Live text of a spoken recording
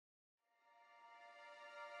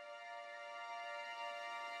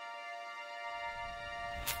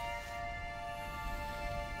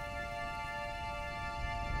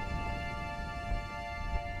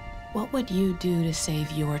What would you do to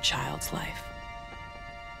save your child's life?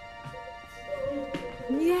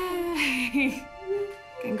 Yay!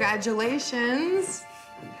 Congratulations.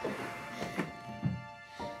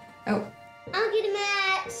 Oh. I'll get a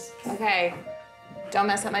match. Okay. Don't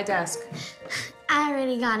mess up my desk. I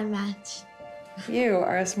already got a match. You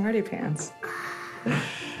are a smarty pants.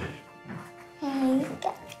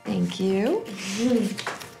 Thank you.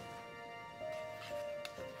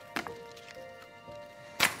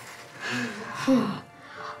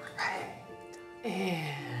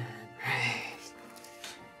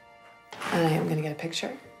 I am gonna get a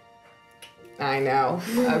picture. I know.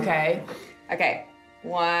 Okay. Okay.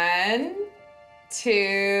 1,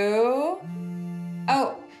 2.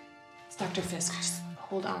 Oh, it's Dr. Fisk. Just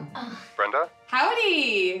hold on. Brenda?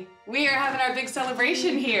 Howdy! We are having our big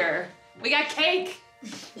celebration here. We got cake.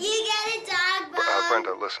 You get a dog bone.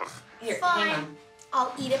 Brenda, listen. Here, Fine. hang on.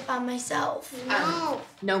 I'll eat it by myself. No.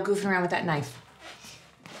 No goofing around with that knife.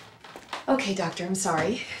 Okay, doctor, I'm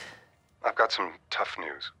sorry. I've got some tough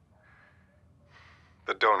news.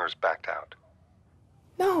 The donors backed out.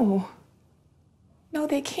 No. No,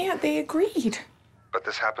 they can't. They agreed. But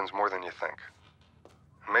this happens more than you think.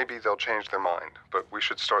 Maybe they'll change their mind, but we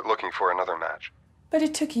should start looking for another match. But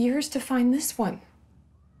it took years to find this one.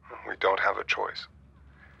 We don't have a choice.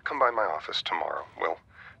 Come by my office tomorrow. We'll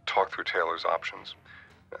talk through Taylor's options.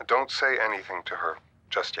 Don't say anything to her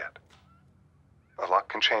just yet. A lot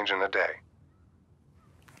can change in a day.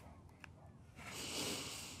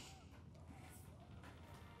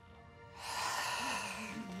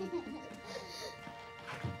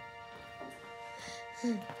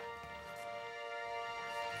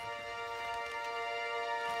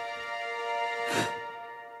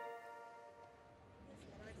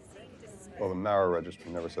 Well, the marrow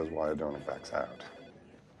registry never says why a donor backs out.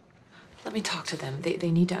 Let me talk to them. They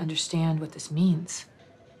need to understand what this means.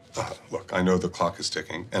 Look, I know the clock is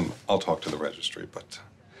ticking, and I'll talk to the registry, but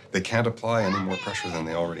they can't apply any more pressure than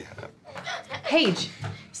they already have. Paige,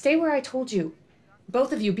 stay where I told you.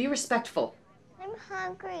 Both of you, be respectful. I'm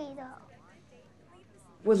hungry, though.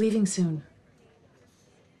 We're leaving soon.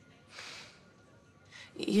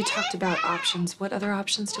 You talked about options. What other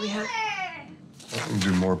options do we have? We can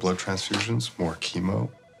do more blood transfusions, more chemo.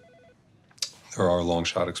 There are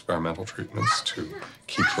long-shot experimental treatments to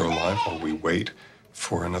keep her alive while we wait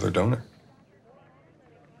for another donor.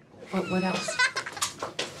 What else?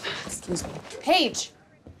 Excuse me. Paige,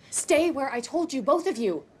 stay where I told you, both of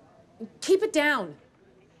you. Keep it down.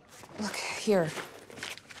 Look, here.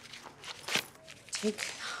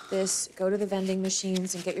 Take this, go to the vending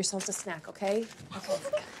machines, and get yourselves a snack, okay? Okay.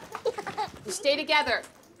 You stay together.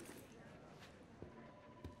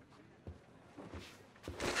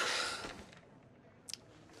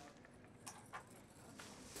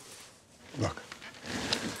 Look,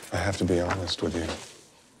 I have to be honest with you.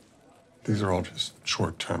 These are all just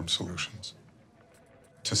short-term solutions.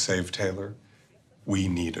 To save Taylor, we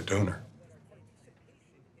need a donor.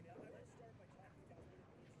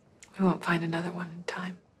 We won't find another one in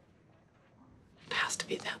time. It has to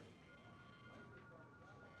be them.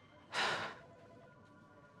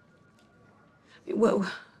 What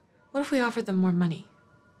if we offered them more money?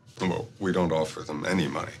 Well, we don't offer them any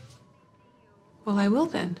money. Well, I will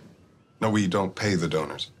then. No, we don't pay the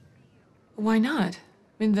donors. Why not? I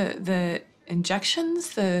mean, the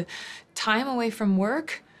injections, the time away from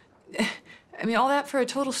work. I mean, all that for a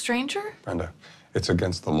total stranger? Brenda, it's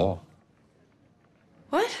against the law.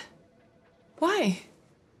 What? Why?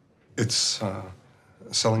 It's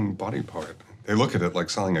selling body part. They look at it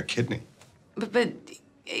like selling a kidney. But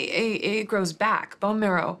it grows back. Bone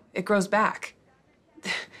marrow, it grows back.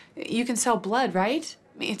 You can sell blood, right?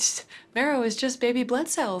 I mean, marrow is just baby blood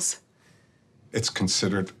cells. It's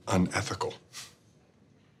considered unethical.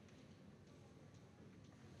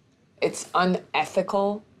 It's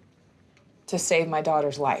unethical to save my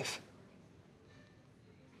daughter's life.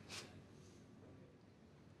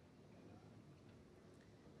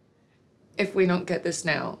 If we don't get this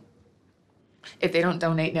now, if they don't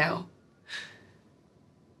donate now,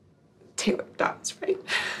 Taylor dies, right?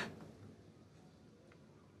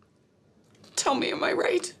 Tell me, am I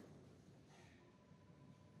right?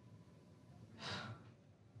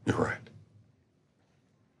 You're right.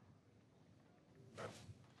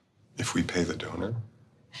 If we pay the donor,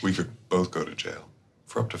 we could both go to jail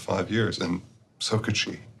for up to 5 years, and so could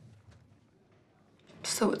she.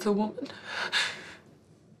 So it's a woman.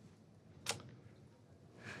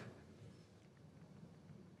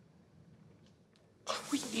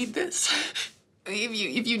 We need this.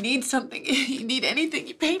 If you need something, you need anything,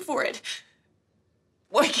 you pay for it.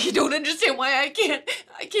 Like, you don't understand why I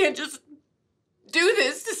can't just do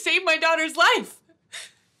this to save my daughter's life.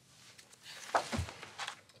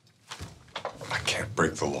 I can't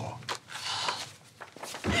break the law.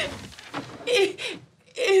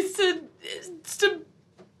 It's a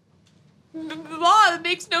law that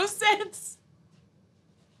makes no sense.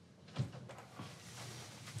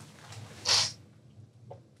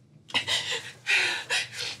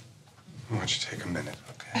 Why don't you take a minute,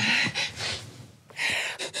 okay?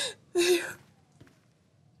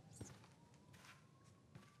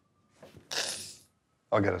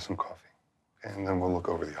 I'll get us some coffee, and then we'll look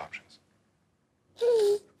over the options.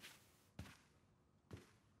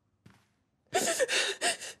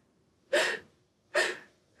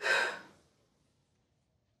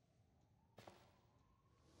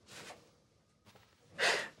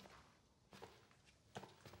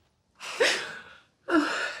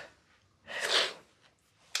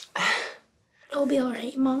 I'll be all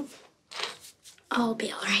right, Mom. I'll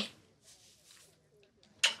be all right.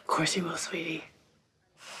 Of course you will, sweetie.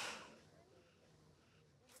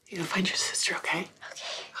 You gonna find your sister, okay?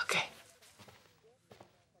 Okay. Okay.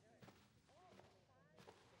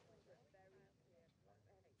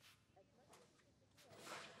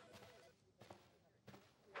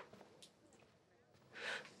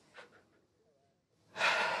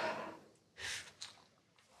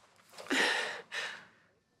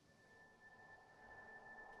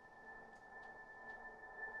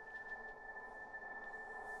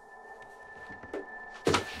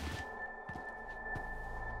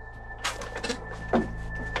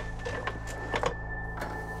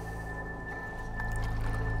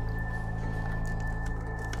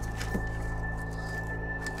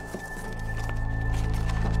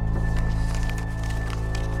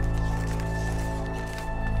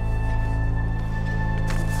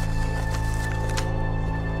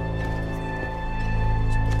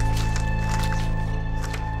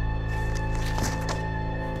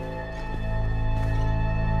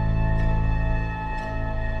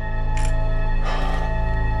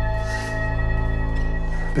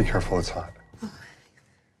 Be careful, it's hot.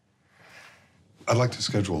 I'd like to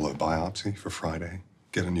schedule a biopsy for Friday.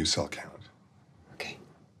 Get a new cell count. Okay.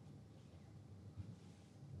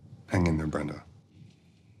 Hang in there, Brenda.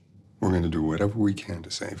 We're going to do whatever we can to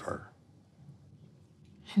save her.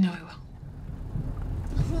 I know I will.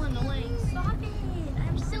 Oh, annoying. Stop it.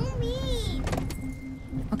 I'm so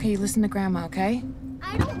mean. Okay, you listen to Grandma, okay?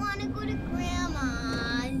 I don't want to go to Grandma's.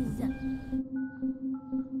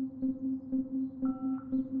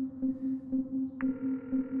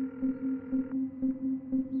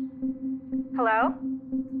 Hello?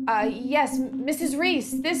 Yes, Mrs.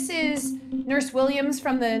 Reese. This is Nurse Williams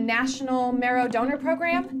from the National Marrow Donor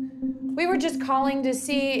Program. We were just calling to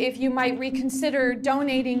see if you might reconsider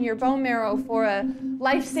donating your bone marrow for a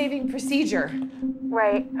life-saving procedure.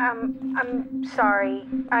 Right. I'm sorry.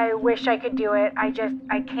 I wish I could do it. I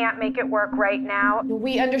can't make it work right now.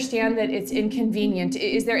 We understand that it's inconvenient.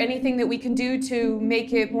 Is there anything that we can do to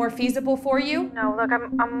make it more feasible for you? No, look,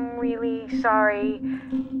 I'm really sorry.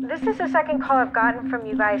 This is the second call I've gotten from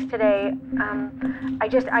you guys today.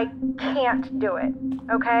 I can't do it.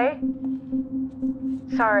 Okay?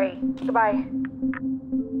 Sorry. Goodbye.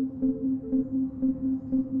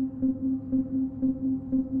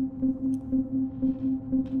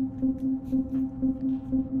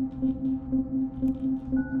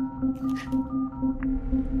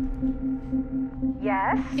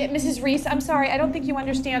 Yes? Yeah, Mrs. Reese, I'm sorry. I don't think you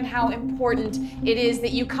understand how important it is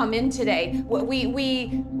that you come in today.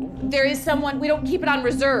 There is someone, we don't keep it on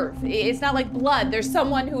reserve. It's not like blood. There's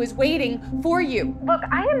someone who is waiting for you. Look,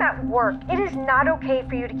 I am at work. It is not okay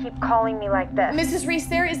for you to keep calling me like this. Mrs. Reese,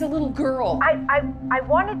 there is a little girl. I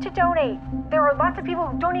wanted to donate. There are lots of people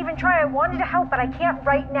who don't even try. I wanted to help, but I can't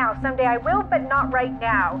right now. Someday I will, but not right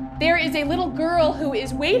now. There is a little girl who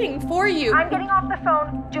is waiting for you. I'm getting off the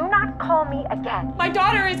phone. Do not call me again. My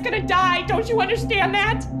daughter is gonna die. Don't you understand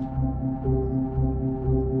that?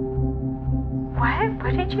 What?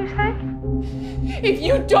 What did you say? If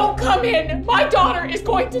you don't come in, my daughter is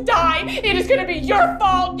going to die. It is gonna be your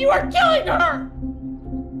fault. You are killing her.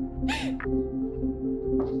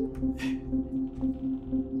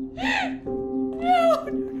 No.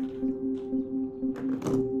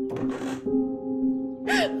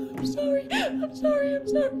 I'm sorry. I'm sorry. I'm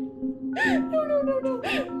sorry. No.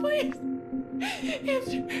 Please.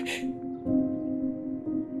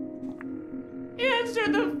 Answer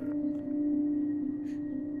the...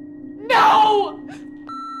 No!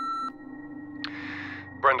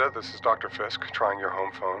 Brenda, this is Dr. Fisk, trying your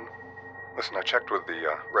home phone. Listen, I checked with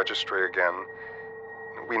the registry again.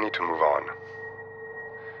 We need to move on.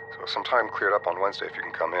 So some time cleared up on Wednesday if you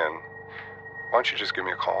can come in. Why don't you just give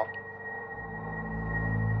me a call?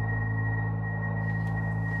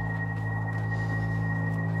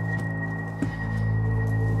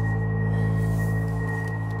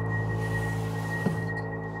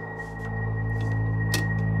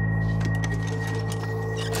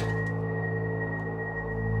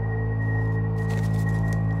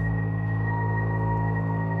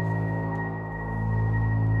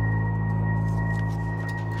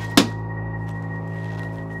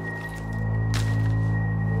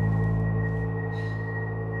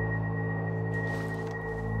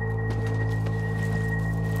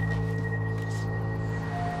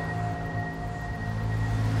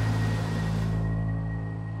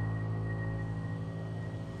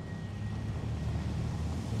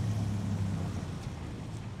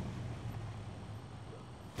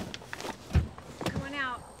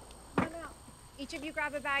 each of you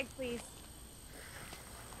grab a bag, please.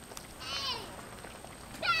 Hey!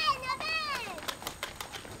 Ben, a bag!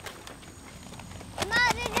 Mom,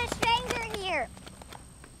 there's a stranger here.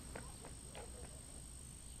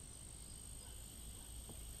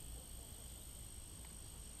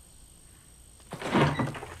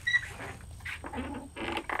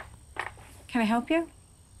 Can I help you?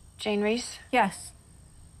 Jane Reese? Yes.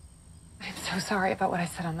 I'm so sorry about what I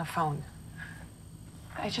said on the phone.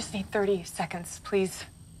 I just need 30 seconds, please.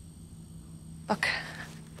 Look.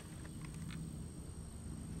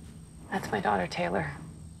 That's my daughter, Taylor.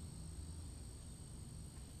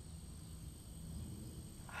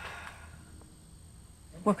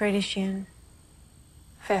 What grade is she in?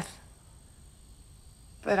 5th.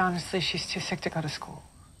 But honestly, she's too sick to go to school.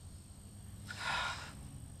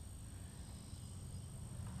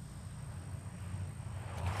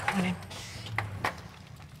 Come on in.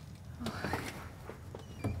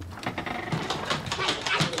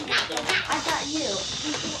 I got you.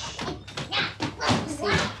 See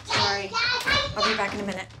you. Sorry. I'll be back in a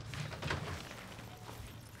minute.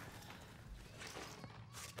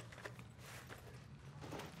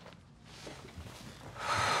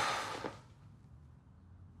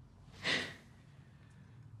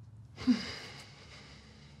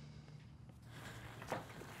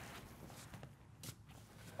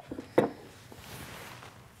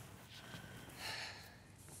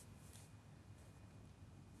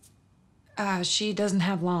 She doesn't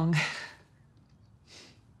have long.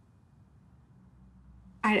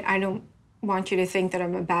 I don't want you to think that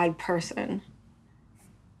I'm a bad person.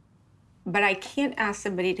 But I can't ask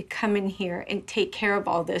somebody to come in here and take care of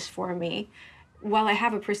all this for me while I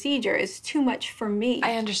have a procedure. It's too much for me.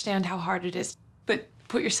 I understand how hard it is, but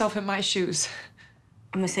put yourself in my shoes.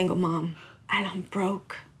 I'm a single mom, and I'm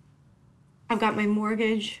broke. I've got my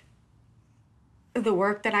mortgage, the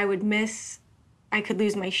work that I would miss. I could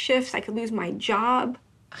lose my shifts. I could lose my job.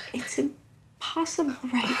 It's impossible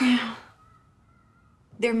right now.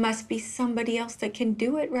 There must be somebody else that can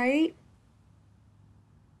do it, right?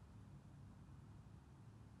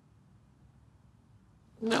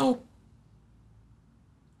 No.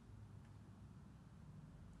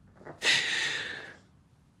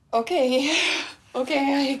 Okay.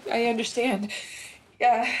 Okay, I understand.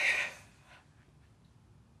 Yeah.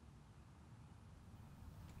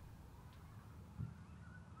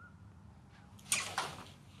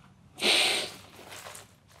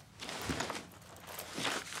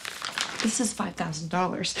 This is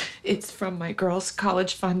 $5,000. It's from my girls'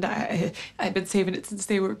 college fund. I've been saving it since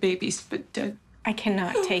they were babies, but I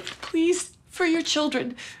cannot take it. please, for your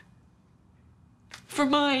children, for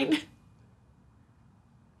mine.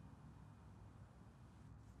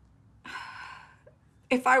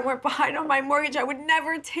 If I weren't behind on my mortgage, I would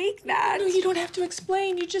never take that. No, you don't have to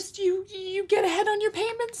explain. You just, you get ahead on your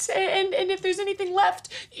payments, and if there's anything left,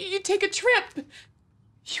 you take a trip.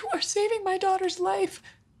 You are saving my daughter's life.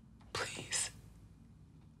 Please.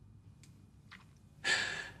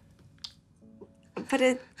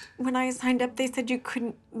 But when I signed up, they said you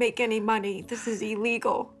couldn't make any money. This is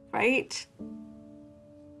illegal, right?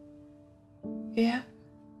 Yeah.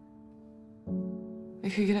 I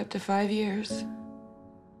could get up to 5 years.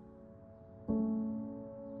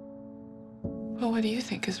 Well, what do you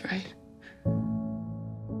think is right?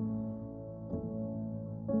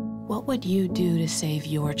 What would you do to save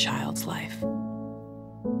your child's life?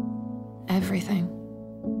 Everything.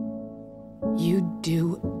 You'd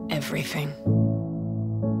do everything.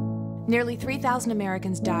 Nearly 3,000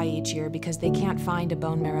 Americans die each year because they can't find a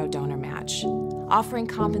bone marrow donor match. Offering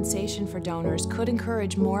compensation for donors could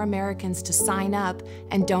encourage more Americans to sign up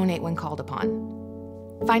and donate when called upon.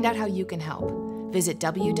 Find out how you can help. Visit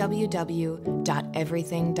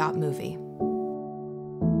www.everything.movie.